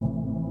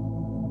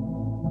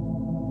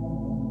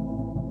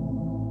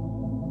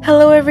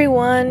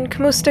everyone,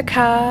 kamusta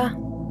ka?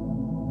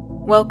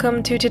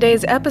 Welcome to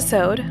today's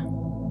episode,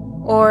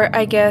 or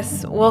I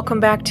guess welcome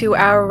back to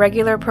our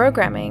regular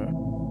programming.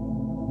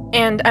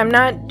 And I'm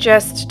not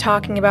just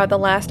talking about the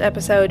last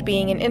episode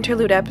being an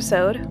interlude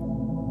episode.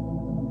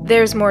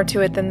 There's more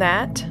to it than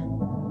that.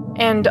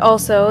 And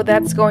also,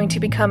 that's going to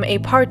become a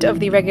part of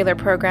the regular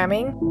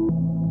programming,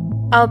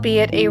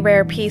 albeit a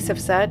rare piece of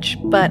such,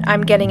 but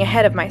I'm getting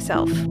ahead of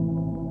myself.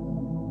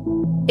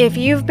 If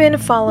you've been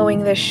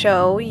following this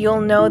show,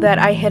 you'll know that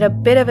I hit a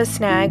bit of a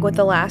snag with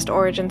the last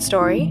origin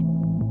story.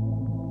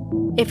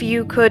 If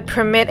you could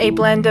permit a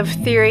blend of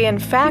theory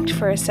and fact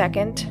for a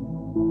second,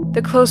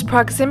 the close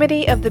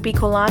proximity of the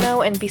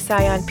Bicolano and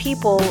Bisayan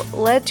people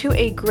led to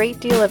a great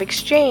deal of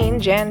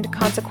exchange and,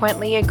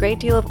 consequently, a great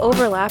deal of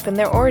overlap in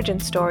their origin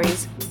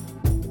stories.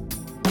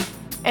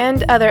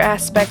 And other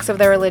aspects of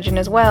their religion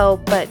as well,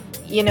 but,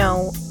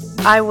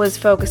 I was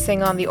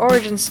focusing on the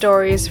origin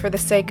stories for the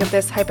sake of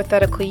this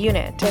hypothetical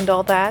unit and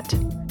all that.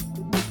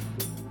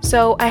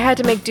 So I had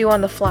to make do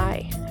on the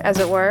fly, as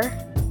it were.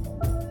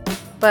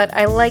 But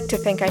I like to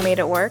think I made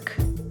it work.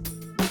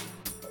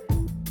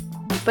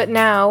 But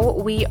now,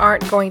 we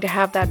aren't going to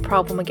have that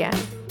problem again.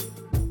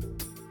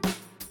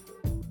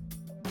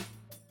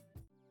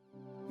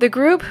 The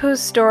group whose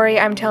story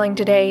I'm telling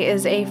today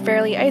is a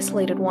fairly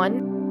isolated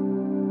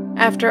one.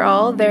 After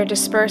all, they're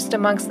dispersed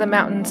amongst the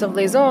mountains of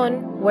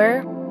Luzon,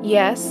 where,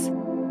 yes,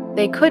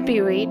 they could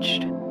be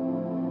reached,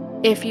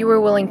 if you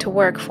were willing to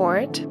work for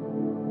it.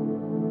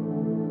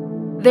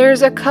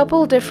 There's a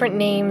couple different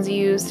names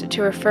used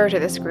to refer to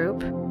this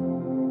group.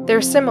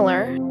 They're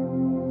similar,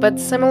 but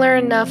similar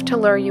enough to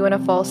lure you in a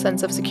false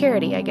sense of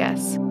security, I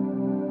guess.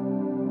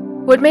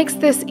 What makes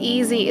this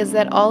easy is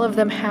that all of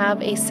them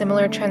have a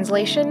similar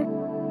translation,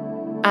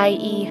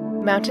 i.e.,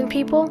 mountain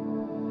people,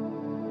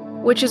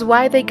 which is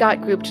why they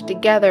got grouped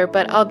together,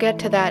 but I'll get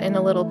to that in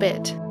a little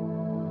bit.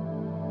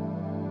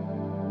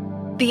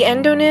 The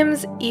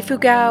endonyms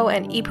Ifugao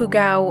and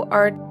Ipugao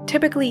are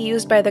typically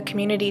used by the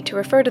community to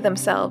refer to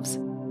themselves,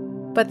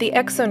 but the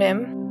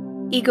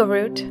exonym,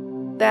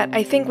 Igorot, that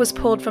I think was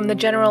pulled from the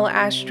general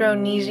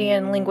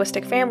Austronesian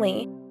linguistic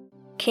family,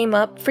 came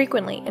up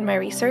frequently in my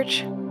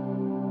research.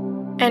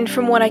 And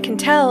from what I can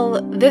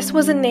tell, this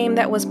was a name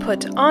that was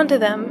put onto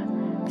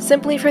them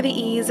simply for the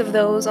ease of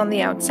those on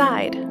the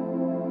outside.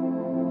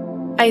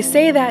 I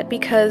say that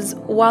because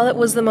while it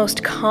was the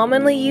most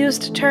commonly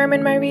used term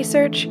in my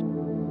research,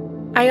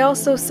 I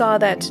also saw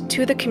that,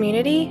 to the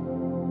community,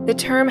 the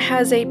term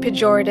has a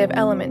pejorative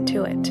element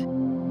to it.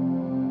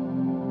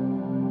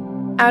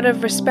 Out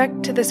of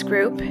respect to this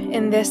group,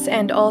 in this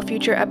and all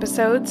future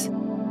episodes,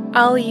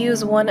 I'll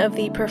use one of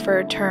the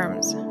preferred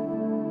terms.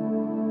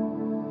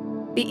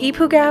 The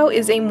Ipugao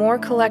is a more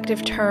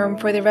collective term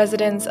for the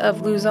residents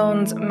of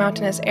Luzon's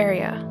mountainous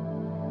area.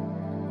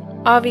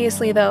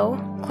 Obviously, though,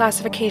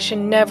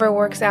 classification never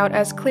works out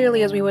as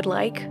clearly as we would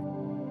like.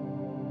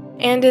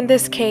 And in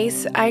this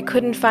case, I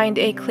couldn't find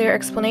a clear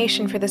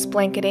explanation for this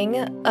blanketing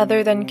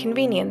other than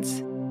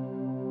convenience.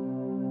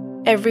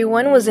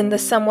 Everyone was in the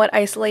somewhat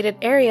isolated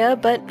area,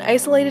 but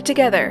isolated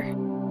together,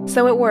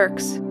 so it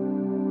works.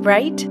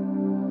 Right?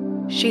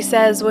 She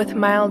says with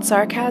mild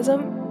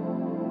sarcasm.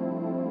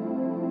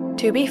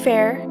 To be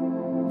fair,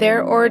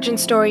 their origin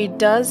story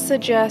does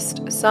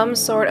suggest some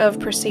sort of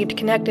perceived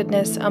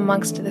connectedness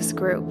amongst this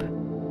group.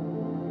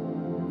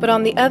 But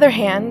on the other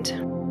hand,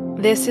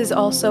 this is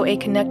also a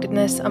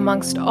connectedness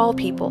amongst all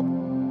people.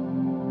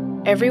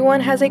 Everyone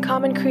has a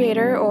common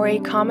creator or a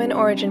common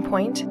origin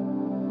point,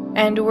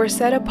 and were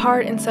set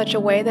apart in such a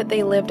way that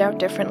they lived out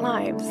different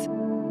lives.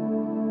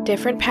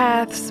 Different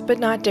paths, but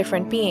not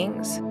different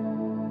beings.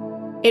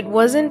 It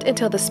wasn't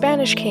until the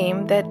Spanish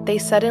came that they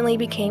suddenly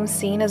became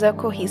seen as a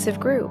cohesive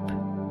group.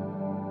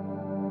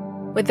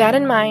 With that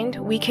in mind,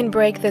 we can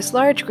break this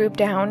large group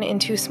down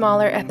into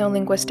smaller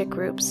ethno-linguistic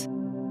groups.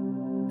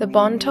 The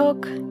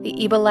Bontoc, the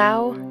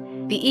Ibalao,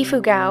 the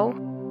Ifugao,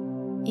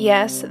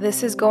 yes,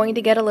 this is going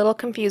to get a little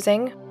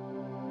confusing,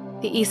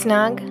 the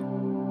Isnag,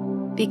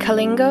 the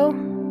Kalingo,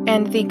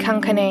 and the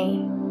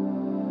Kankanay.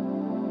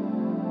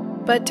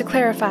 But to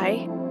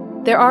clarify,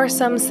 there are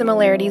some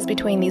similarities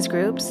between these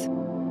groups.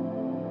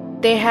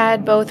 They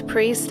had both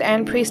priests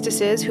and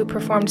priestesses who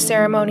performed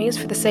ceremonies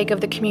for the sake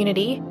of the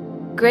community,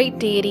 great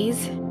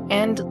deities,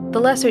 and the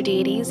lesser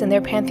deities in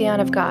their pantheon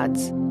of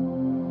gods.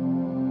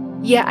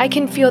 Yeah, I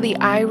can feel the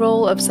eye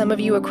roll of some of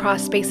you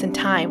across space and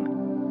time.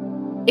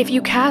 If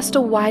you cast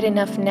a wide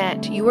enough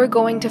net, you are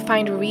going to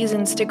find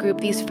reasons to group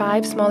these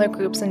 5 smaller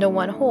groups into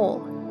one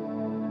whole,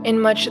 in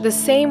much the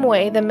same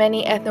way the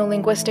many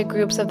ethno-linguistic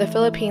groups of the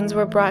Philippines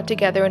were brought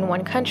together in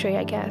one country,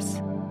 I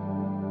guess.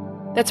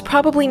 That's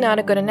probably not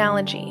a good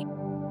analogy.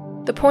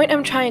 The point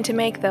I'm trying to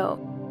make, though,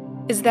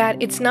 is that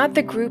it's not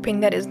the grouping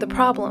that is the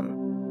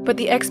problem, but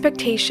the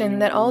expectation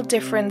that all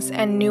difference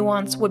and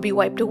nuance would be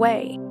wiped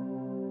away.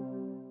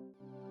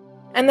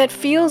 And that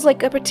feels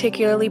like a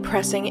particularly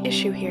pressing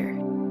issue here,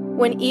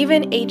 when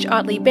even H.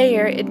 Otley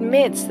Beyer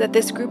admits that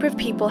this group of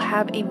people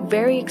have a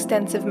very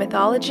extensive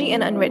mythology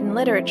and unwritten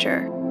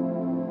literature.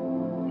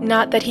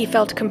 Not that he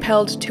felt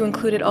compelled to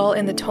include it all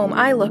in the tome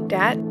I looked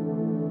at.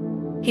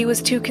 He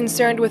was too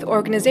concerned with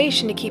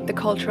organization to keep the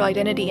cultural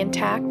identity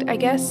intact, I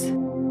guess.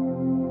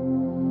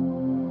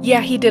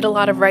 Yeah, he did a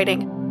lot of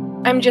writing.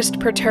 I'm just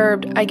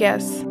perturbed, I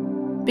guess.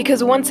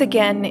 Because once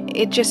again,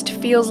 it just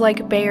feels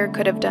like Bayer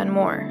could have done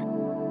more.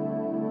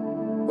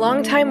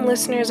 Longtime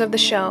listeners of the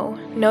show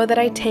know that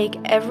I take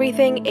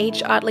everything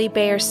H. Otley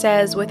Bayer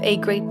says with a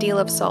great deal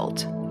of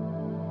salt.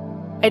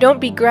 I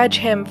don't begrudge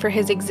him for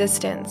his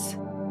existence,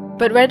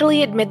 but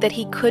readily admit that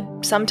he could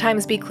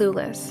sometimes be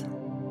clueless.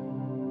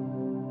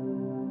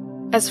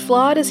 As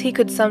flawed as he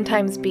could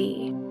sometimes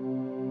be,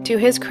 to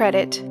his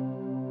credit,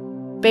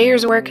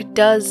 Bayer's work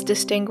does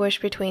distinguish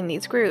between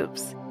these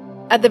groups.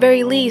 At the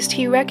very least,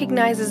 he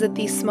recognizes that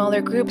these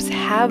smaller groups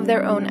have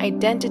their own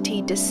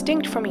identity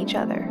distinct from each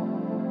other,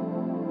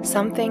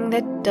 something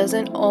that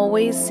doesn't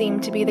always seem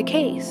to be the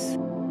case.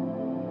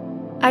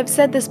 I've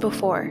said this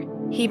before,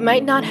 he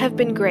might not have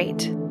been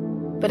great,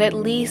 but at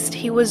least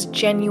he was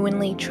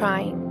genuinely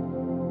trying.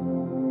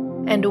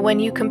 And when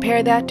you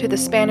compare that to the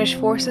Spanish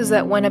forces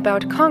that went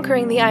about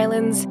conquering the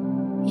islands,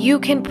 you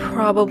can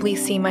probably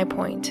see my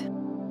point.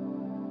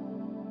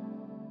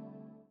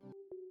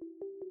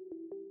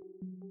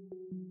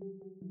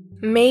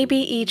 Maybe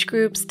each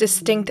group's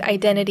distinct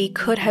identity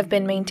could have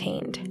been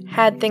maintained,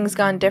 had things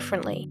gone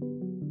differently.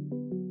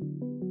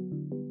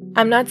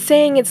 I'm not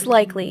saying it's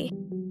likely.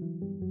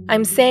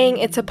 I'm saying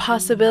it's a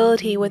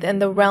possibility within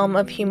the realm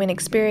of human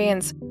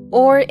experience,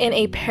 or in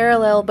a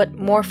parallel but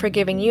more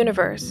forgiving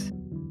universe.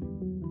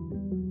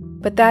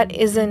 But that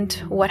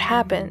isn't what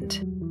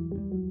happened.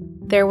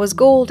 There was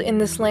gold in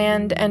this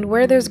land, and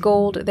where there's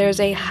gold, there's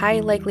a high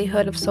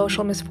likelihood of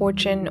social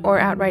misfortune or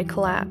outright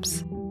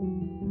collapse.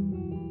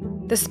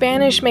 The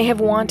Spanish may have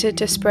wanted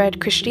to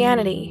spread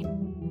Christianity,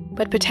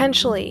 but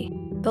potentially,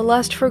 the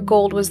lust for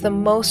gold was the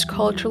most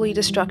culturally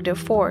destructive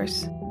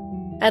force,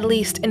 at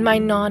least in my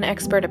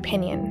non-expert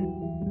opinion.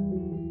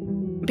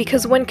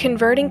 Because when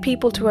converting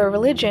people to a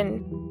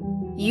religion,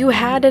 you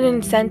had an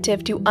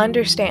incentive to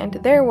understand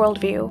their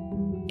worldview,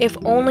 if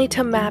only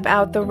to map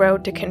out the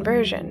road to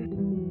conversion.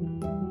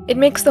 It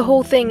makes the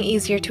whole thing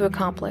easier to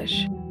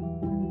accomplish.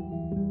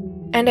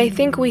 And I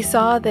think we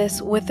saw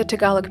this with the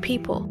Tagalog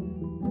people,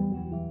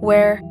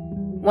 where,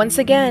 once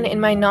again in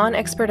my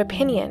non-expert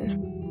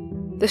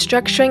opinion, the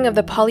structuring of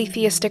the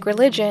polytheistic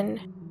religion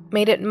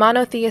made it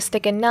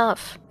monotheistic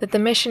enough that the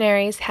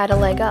missionaries had a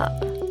leg up.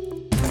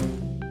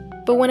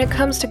 But when it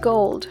comes to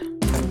gold,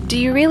 do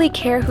you really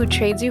care who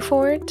trades you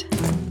for it?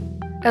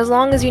 As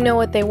long as you know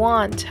what they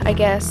want, I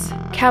guess,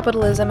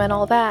 capitalism and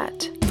all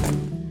that.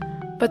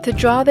 But to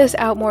draw this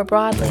out more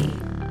broadly,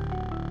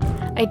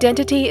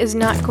 identity is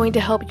not going to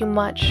help you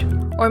much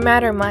or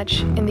matter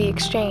much in the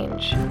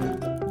exchange.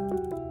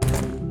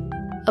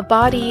 A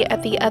body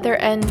at the other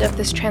end of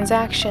this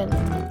transaction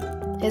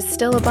is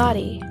still a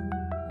body.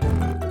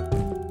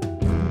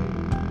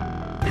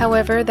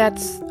 However,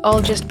 that's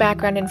all just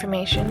background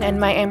information and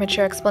my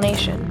amateur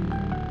explanation.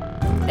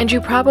 And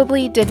you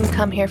probably didn't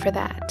come here for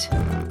that.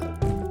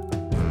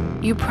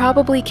 You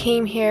probably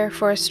came here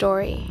for a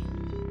story.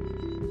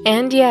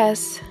 And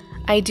yes,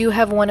 I do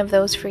have one of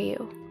those for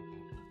you.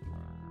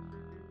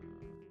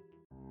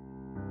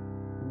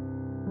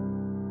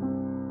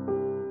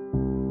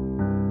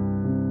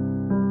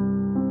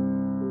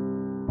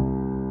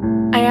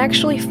 I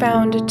actually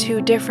found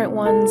two different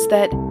ones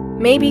that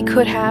maybe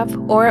could have,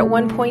 or at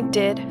one point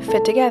did,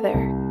 fit together.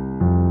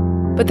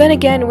 But then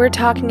again, we're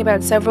talking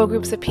about several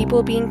groups of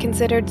people being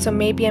considered, so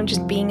maybe I'm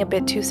just being a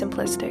bit too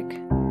simplistic.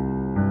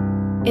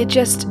 It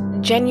just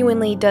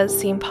genuinely does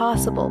seem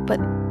possible, but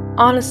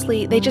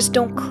honestly, they just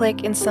don't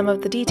click in some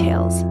of the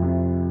details.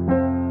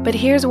 But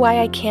here's why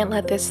I can't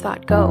let this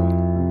thought go.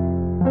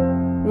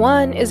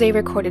 One is a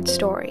recorded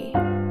story,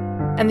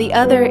 and the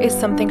other is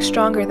something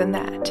stronger than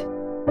that.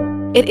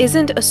 It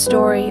isn't a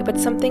story, but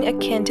something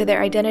akin to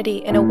their identity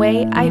in a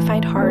way I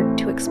find hard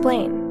to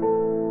explain.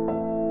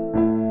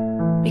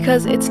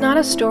 Because it's not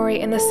a story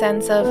in the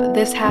sense of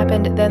this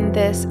happened, then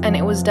this, and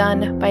it was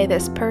done by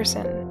this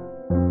person.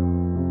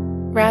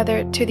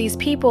 Rather, to these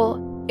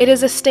people, it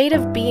is a state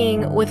of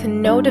being with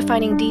no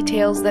defining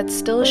details that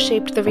still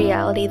shaped the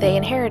reality they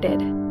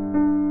inherited.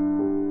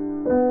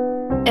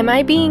 Am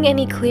I being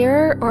any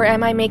clearer, or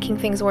am I making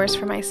things worse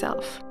for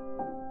myself?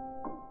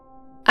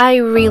 I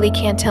really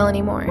can't tell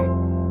anymore.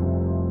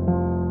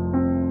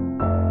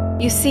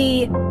 You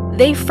see,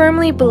 they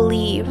firmly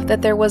believe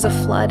that there was a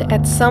flood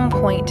at some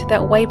point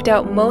that wiped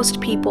out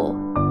most people,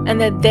 and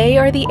that they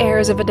are the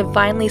heirs of a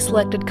divinely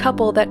selected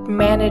couple that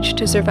managed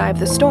to survive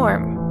the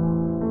storm.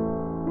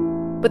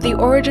 But the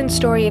origin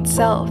story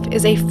itself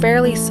is a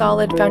fairly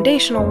solid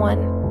foundational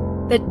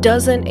one that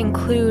doesn't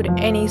include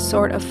any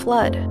sort of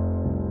flood.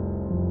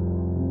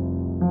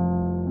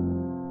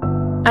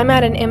 I'm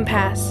at an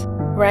impasse,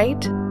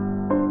 right?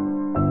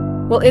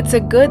 Well, it's a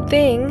good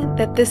thing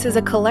that this is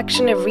a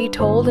collection of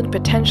retold and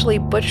potentially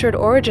butchered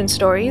origin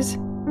stories.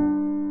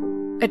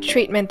 A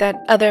treatment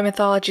that other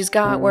mythologies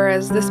got,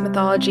 whereas this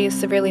mythology is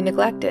severely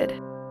neglected.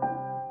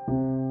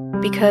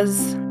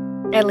 Because,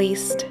 at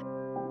least,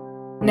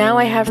 Now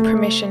I have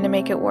permission to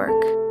make it work,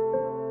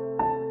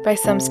 by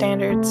some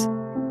standards.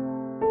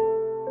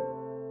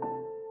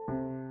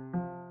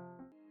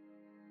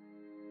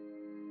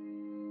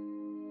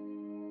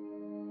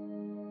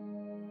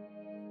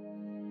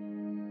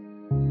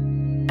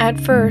 At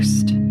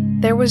first,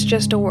 there was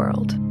just a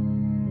world.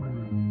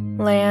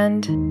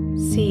 Land,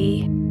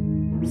 sea,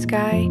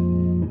 sky.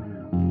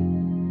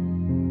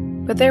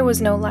 But there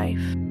was no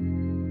life.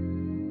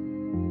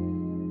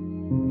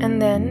 And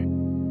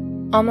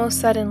then, almost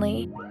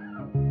suddenly,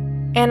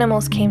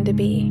 animals came to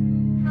be,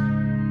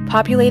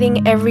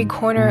 populating every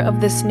corner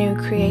of this new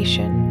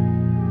creation.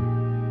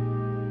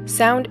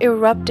 Sound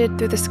erupted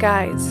through the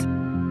skies,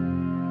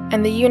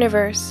 and the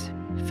universe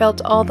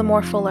felt all the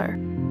more fuller.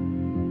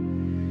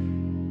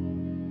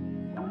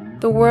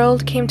 The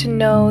world came to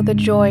know the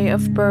joy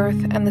of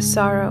birth and the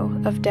sorrow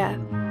of death.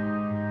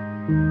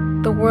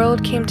 The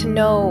world came to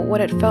know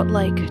what it felt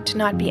like to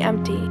not be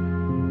empty.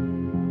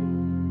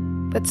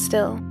 But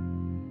still,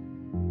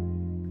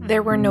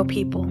 there were no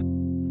people.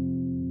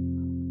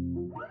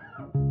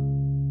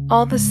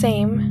 All the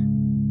same,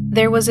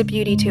 there was a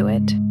beauty to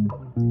it,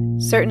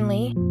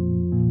 certainly.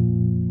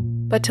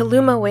 But to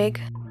Lumawig,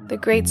 the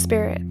Great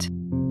Spirit,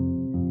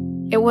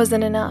 it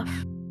wasn't enough.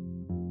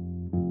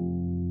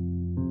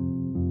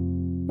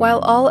 While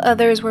all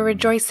others were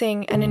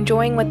rejoicing and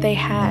enjoying what they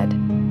had,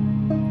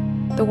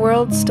 the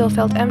world still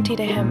felt empty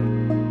to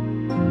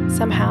him,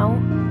 somehow,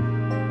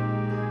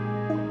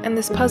 and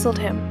this puzzled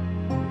him.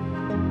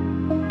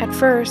 At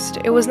first,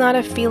 it was not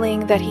a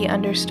feeling that he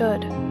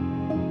understood.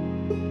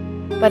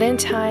 But in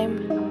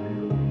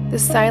time, the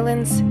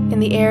silence in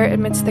the air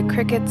amidst the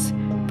crickets,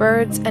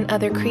 birds, and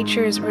other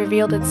creatures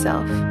revealed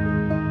itself.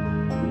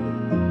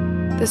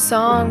 The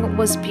song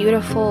was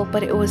beautiful,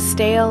 but it was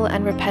stale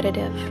and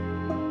repetitive.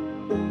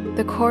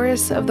 The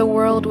chorus of the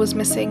world was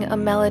missing a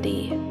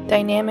melody,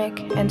 dynamic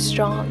and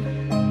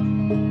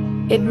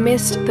strong. It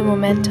missed the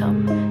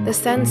momentum, the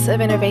sense of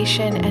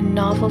innovation and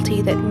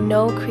novelty that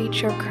no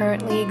creature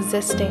currently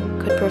existing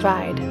could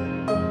provide.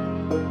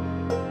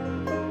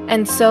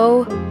 And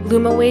so,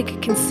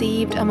 Lumawig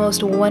conceived a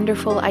most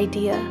wonderful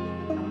idea.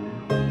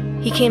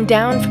 He came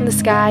down from the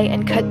sky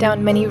and cut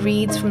down many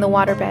reeds from the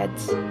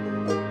waterbeds.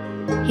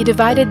 He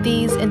divided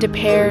these into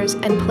pairs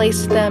and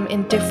placed them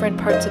in different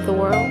parts of the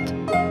world.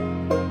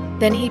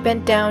 Then he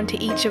bent down to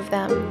each of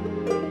them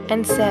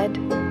and said,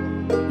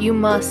 "You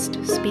must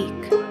speak."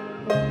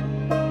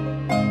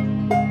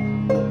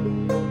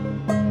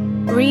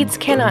 Reeds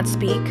cannot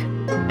speak,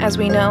 as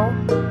we know.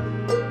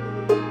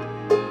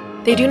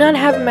 They do not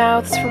have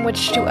mouths from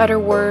which to utter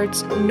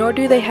words, nor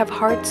do they have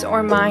hearts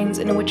or minds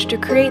in which to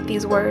create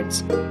these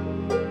words.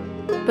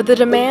 But the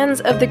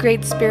demands of the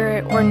Great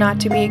Spirit were not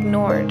to be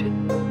ignored.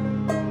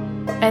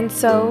 And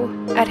so,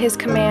 at his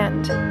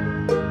command,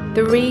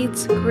 the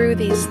reeds grew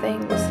these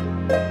things.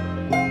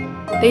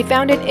 They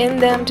found it in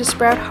them to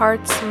sprout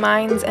hearts,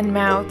 minds, and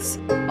mouths,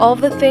 all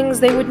the things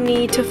they would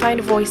need to find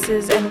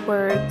voices and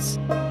words.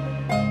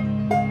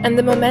 And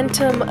the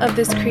momentum of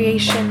this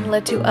creation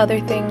led to other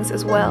things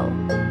as well,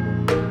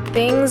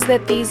 things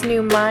that these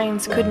new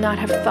minds could not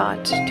have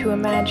thought to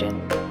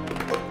imagine.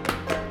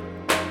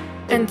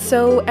 And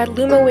so, at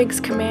Lumawig's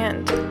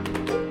command,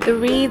 the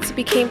reeds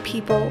became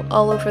people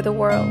all over the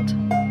world.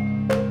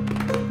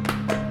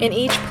 In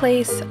each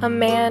place, a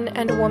man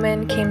and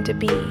woman came to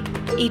be,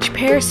 each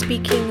pair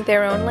speaking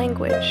their own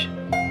language.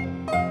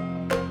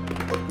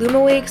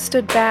 Lumawig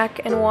stood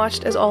back and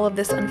watched as all of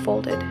this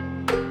unfolded.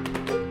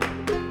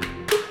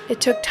 It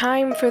took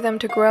time for them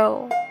to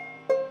grow,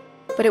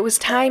 but it was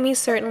time he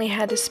certainly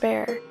had to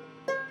spare.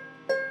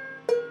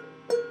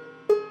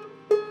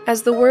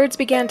 As the words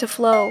began to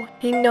flow,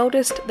 he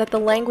noticed that the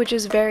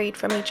languages varied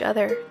from each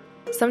other,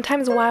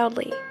 sometimes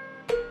wildly,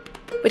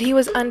 but he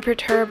was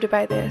unperturbed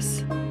by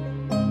this.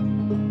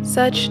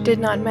 Such did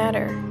not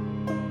matter.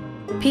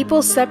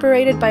 People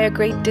separated by a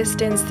great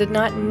distance did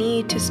not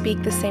need to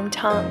speak the same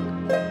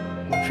tongue,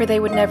 for they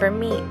would never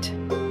meet.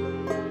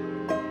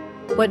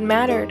 What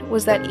mattered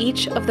was that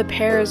each of the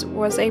pairs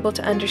was able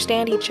to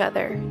understand each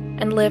other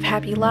and live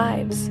happy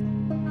lives.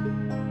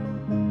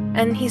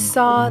 And he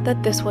saw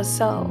that this was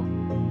so.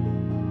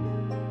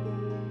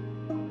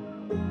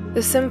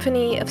 The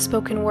symphony of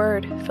spoken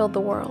word filled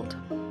the world.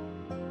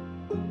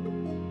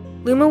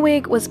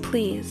 Lumawig was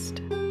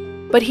pleased,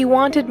 but he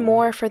wanted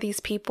more for these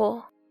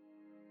people.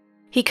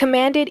 He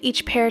commanded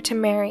each pair to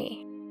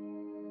marry,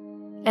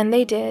 and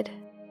they did.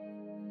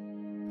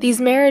 These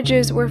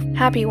marriages were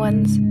happy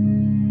ones,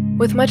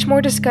 with much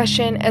more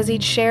discussion as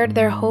each shared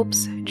their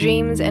hopes,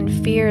 dreams, and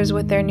fears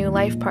with their new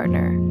life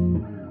partner.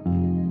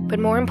 But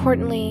more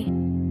importantly,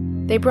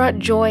 they brought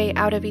joy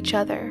out of each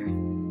other.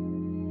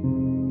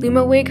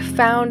 Lumawig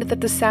found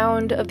that the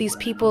sound of these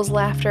people's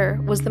laughter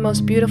was the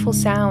most beautiful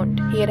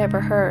sound he had ever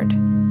heard,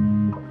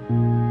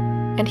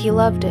 and he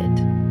loved it.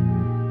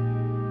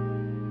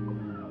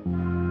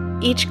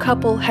 Each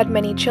couple had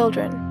many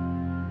children,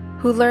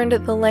 who learned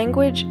the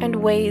language and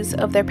ways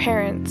of their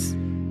parents.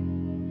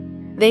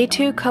 They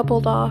too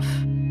coupled off,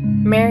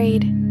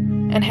 married,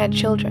 and had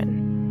children.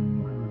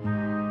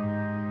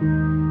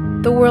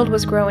 The world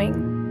was growing,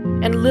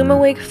 and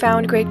Lumawig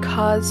found great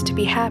cause to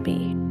be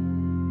happy.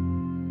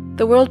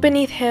 The world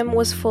beneath him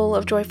was full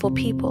of joyful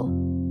people.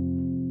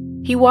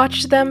 He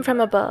watched them from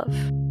above,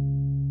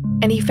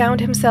 and he found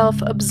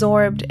himself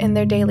absorbed in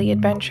their daily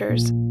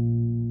adventures.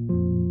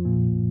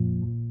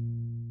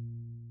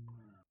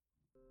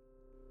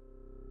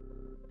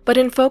 But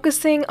in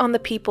focusing on the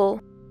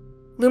people,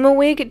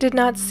 Lumawig did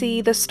not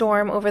see the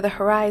storm over the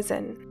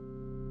horizon.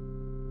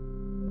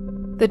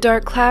 The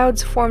dark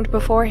clouds formed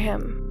before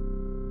him,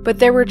 but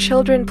there were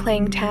children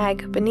playing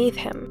tag beneath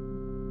him.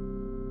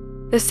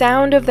 The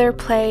sound of their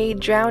play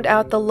drowned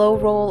out the low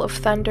roll of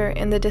thunder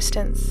in the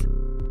distance.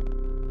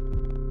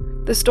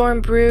 The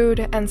storm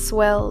brewed and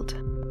swelled,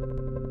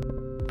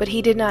 but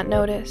he did not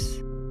notice.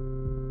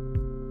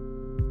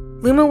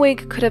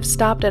 Lumawig could have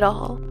stopped it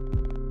all,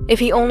 if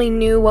he only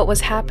knew what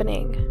was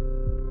happening,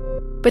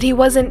 but he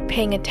wasn't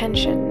paying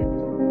attention.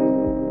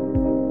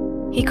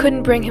 He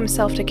couldn't bring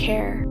himself to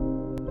care.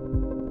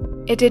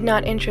 It did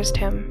not interest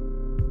him.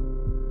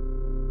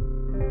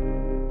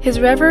 His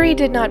reverie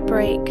did not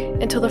break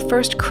until the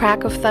first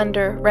crack of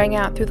thunder rang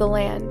out through the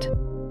land.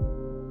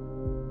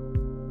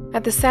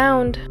 At the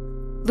sound,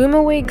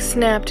 Lumawig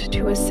snapped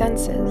to his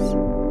senses,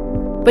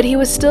 but he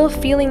was still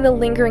feeling the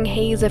lingering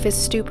haze of his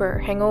stupor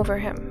hang over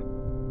him.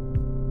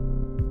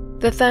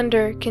 The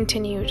thunder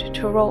continued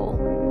to roll.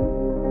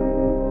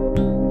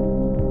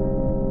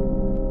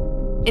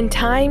 In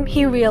time,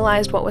 he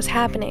realized what was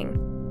happening,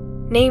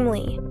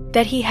 namely,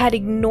 that he had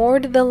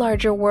ignored the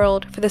larger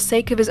world for the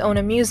sake of his own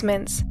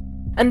amusements,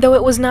 and though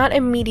it was not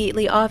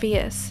immediately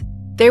obvious,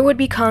 there would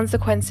be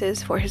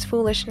consequences for his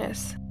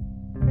foolishness.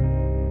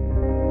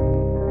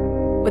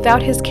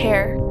 Without his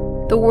care,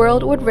 the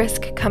world would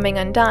risk coming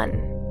undone.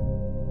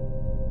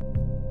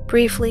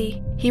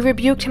 Briefly, he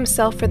rebuked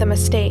himself for the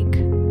mistake,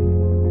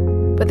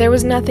 but there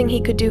was nothing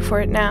he could do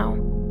for it now.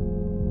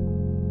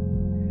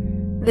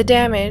 The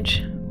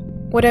damage,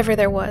 whatever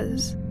there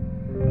was,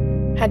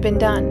 had been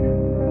done.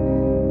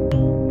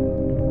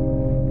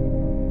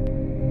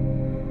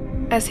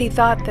 As he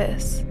thought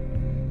this,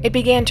 it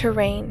began to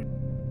rain.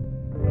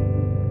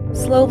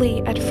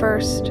 Slowly at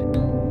first,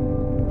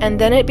 and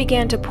then it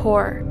began to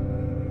pour.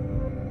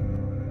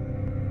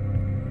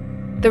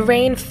 The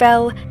rain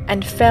fell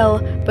and fell,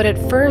 but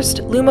at first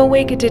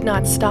Lumawig did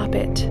not stop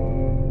it.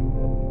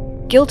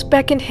 Guilt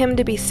beckoned him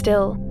to be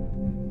still,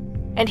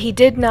 and he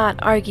did not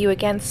argue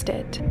against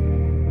it.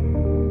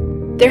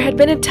 There had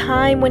been a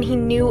time when he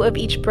knew of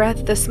each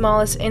breath the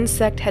smallest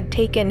insect had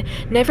taken,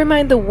 never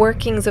mind the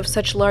workings of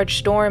such large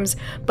storms,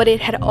 but it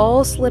had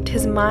all slipped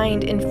his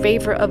mind in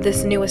favor of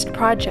this newest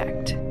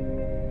project.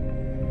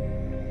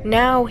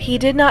 Now he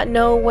did not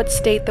know what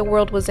state the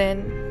world was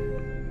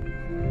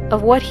in.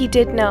 Of what he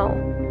did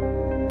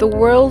know, the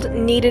world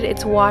needed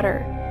its water,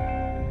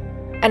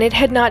 and it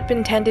had not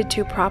been tended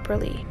to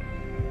properly.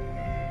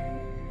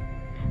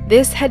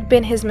 This had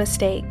been his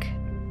mistake,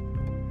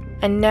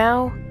 and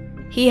now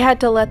he had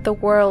to let the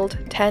world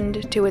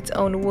tend to its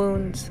own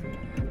wounds.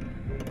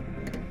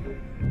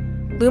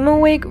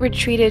 Lumawig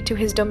retreated to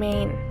his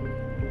domain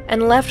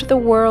and left the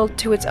world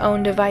to its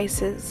own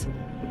devices.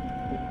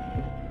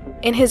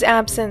 In his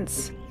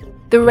absence,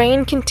 the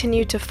rain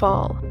continued to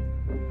fall.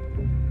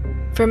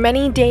 For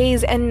many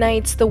days and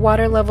nights the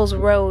water levels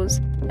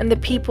rose, and the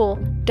people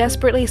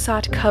desperately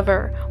sought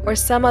cover or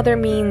some other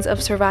means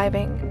of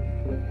surviving.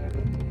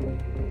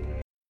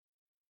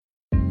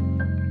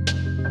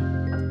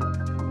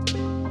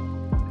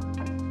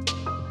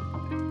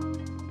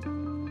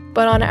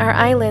 But on our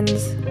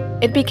islands,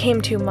 it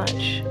became too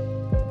much.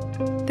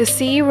 The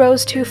sea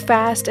rose too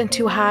fast and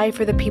too high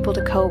for the people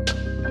to cope.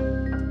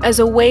 As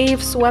a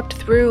wave swept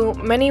through,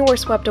 many were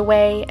swept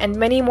away, and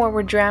many more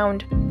were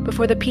drowned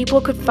before the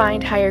people could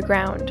find higher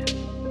ground.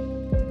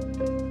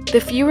 The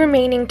few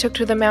remaining took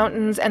to the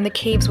mountains and the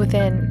caves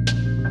within,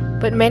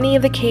 but many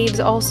of the caves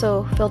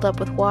also filled up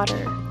with water.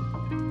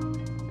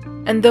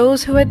 And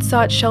those who had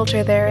sought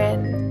shelter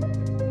therein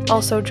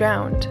also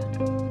drowned.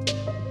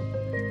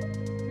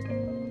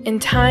 In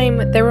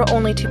time, there were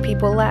only 2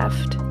 people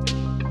left,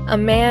 a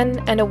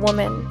man and a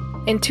woman,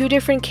 in 2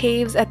 different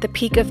caves at the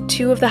peak of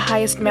 2 of the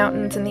highest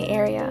mountains in the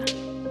area.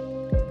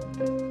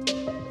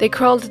 They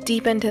crawled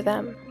deep into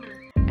them,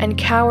 and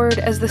cowered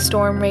as the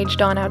storm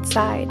raged on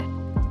outside.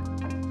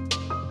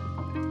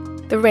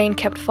 The rain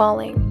kept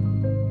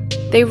falling.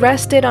 They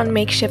rested on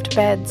makeshift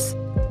beds,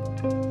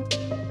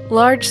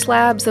 large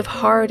slabs of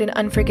hard and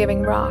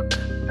unforgiving rock.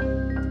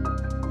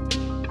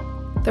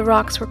 The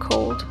rocks were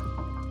cold,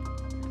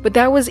 but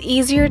that was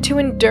easier to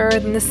endure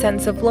than the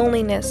sense of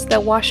loneliness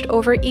that washed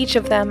over each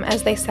of them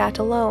as they sat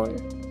alone,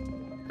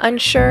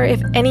 unsure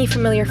if any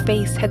familiar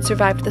face had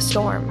survived the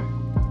storm.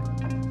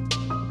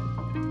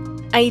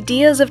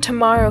 Ideas of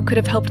tomorrow could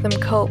have helped them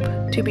cope,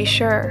 to be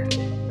sure,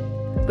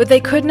 but they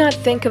could not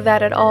think of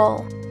that at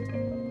all,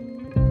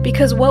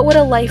 because what would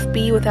a life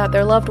be without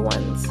their loved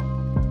ones?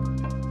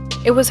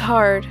 It was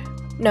hard,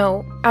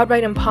 no,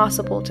 outright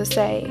impossible to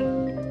say.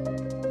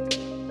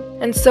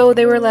 And so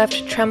they were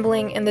left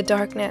trembling in the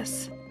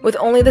darkness, with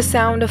only the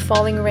sound of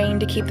falling rain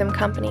to keep them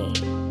company.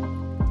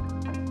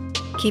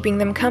 keeping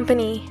them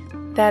company,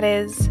 that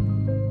is,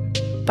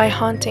 by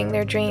haunting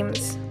their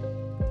dreams.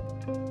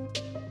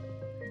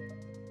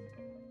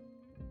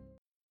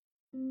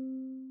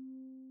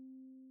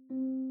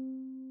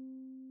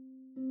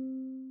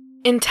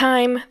 In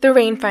time, the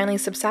rain finally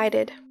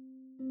subsided,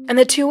 and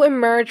the two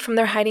emerged from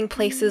their hiding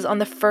places on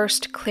the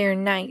first clear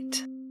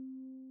night.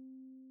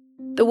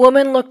 The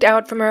woman looked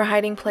out from her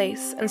hiding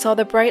place and saw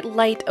the bright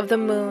light of the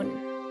moon,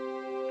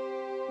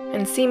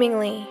 and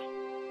seemingly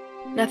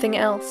nothing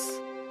else.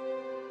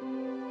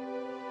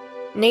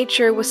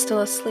 Nature was still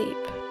asleep,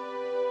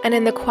 and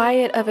in the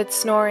quiet of its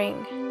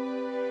snoring,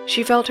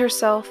 she felt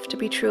herself to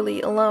be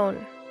truly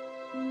alone.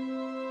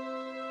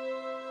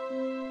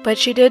 But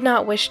she did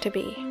not wish to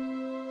be.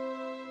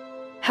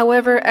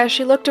 However, as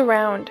she looked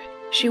around,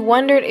 she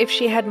wondered if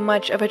she had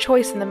much of a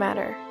choice in the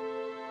matter.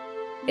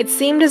 It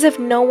seemed as if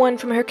no one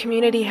from her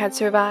community had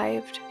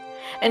survived,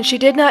 and she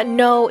did not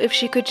know if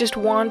she could just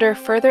wander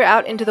further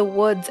out into the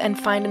woods and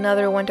find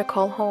another one to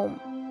call home.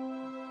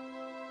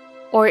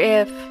 Or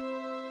if,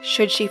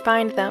 should she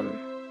find them,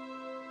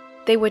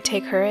 they would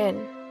take her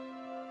in.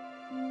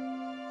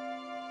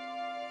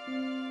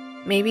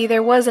 Maybe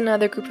there was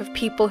another group of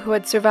people who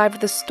had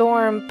survived the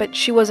storm, but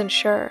she wasn't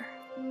sure.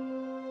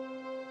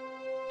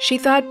 She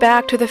thought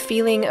back to the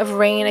feeling of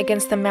rain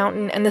against the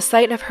mountain and the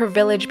sight of her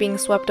village being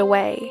swept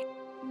away.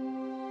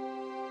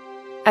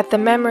 At the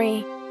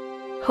memory,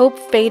 hope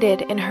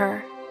faded in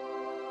her,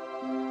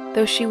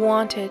 though she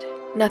wanted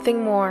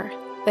nothing more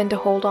than to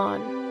hold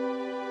on.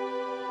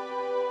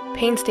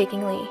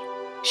 Painstakingly,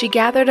 she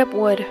gathered up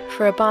wood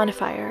for a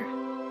bonfire.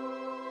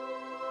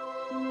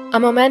 A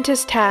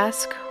momentous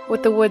task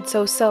with the wood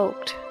so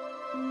soaked,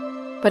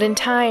 but in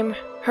time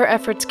her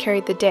efforts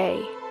carried the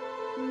day,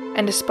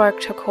 and a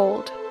spark took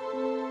hold.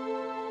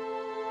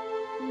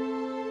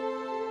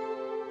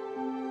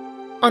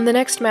 On the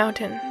next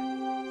mountain,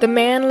 the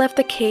man left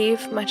the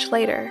cave much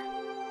later.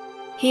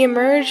 He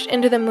emerged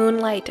into the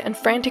moonlight and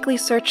frantically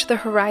searched the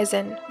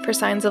horizon for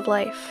signs of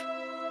life.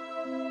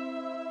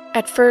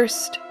 At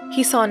first,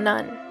 he saw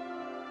none,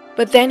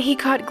 but then he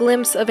caught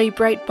glimpse of a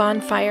bright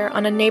bonfire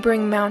on a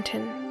neighboring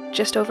mountain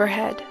just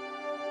overhead.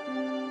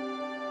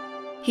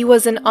 He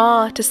was in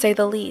awe, to say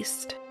the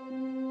least.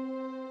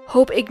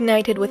 Hope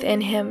ignited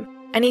within him,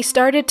 and he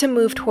started to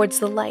move towards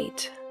the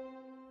light.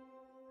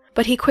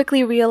 But he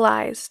quickly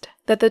realized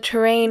that the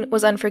terrain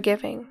was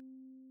unforgiving.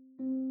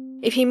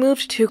 If he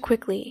moved too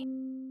quickly,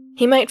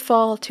 he might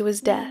fall to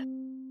his death.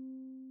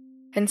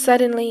 And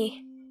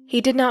suddenly, he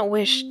did not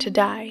wish to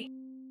die.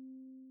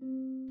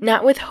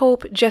 Not with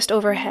hope just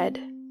overhead,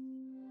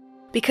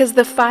 because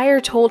the fire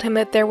told him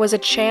that there was a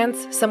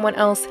chance someone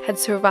else had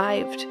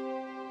survived,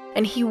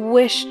 and he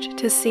wished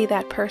to see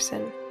that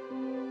person.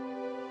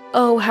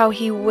 Oh, how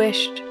he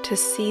wished to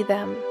see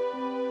them.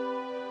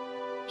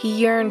 He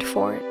yearned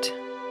for it.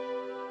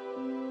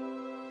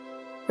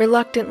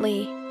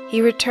 Reluctantly,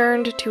 he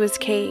returned to his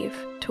cave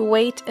to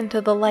wait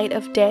until the light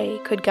of day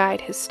could guide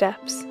his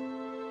steps.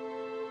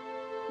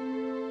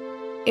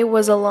 It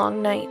was a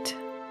long night.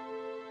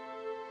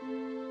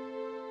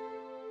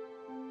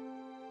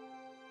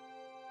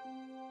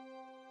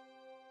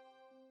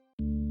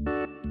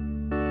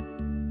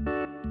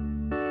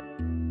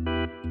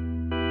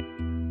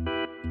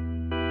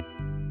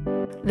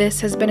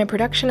 This has been a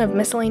production of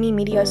Miscellany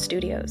Media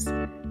Studios.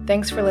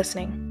 Thanks for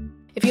listening.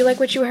 If you like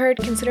what you heard,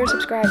 consider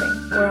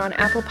subscribing. We're on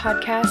Apple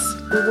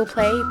Podcasts, Google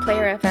Play,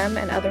 Player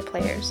FM, and other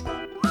players.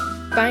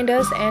 Find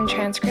us and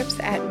transcripts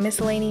at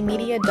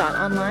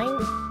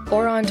miscellanymedia.online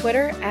or on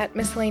Twitter at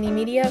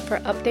miscellanymedia for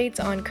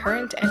updates on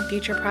current and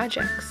future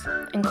projects,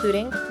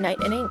 including Night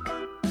in Ink.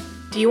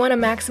 Do you want to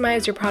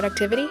maximize your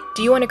productivity?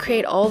 Do you want to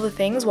create all the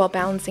things while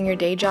balancing your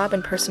day job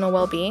and personal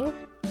well-being?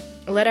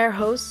 Let our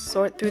hosts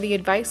sort through the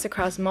advice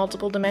across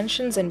multiple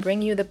dimensions and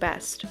bring you the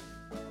best.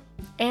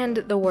 And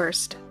the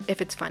worst,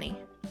 if it's funny.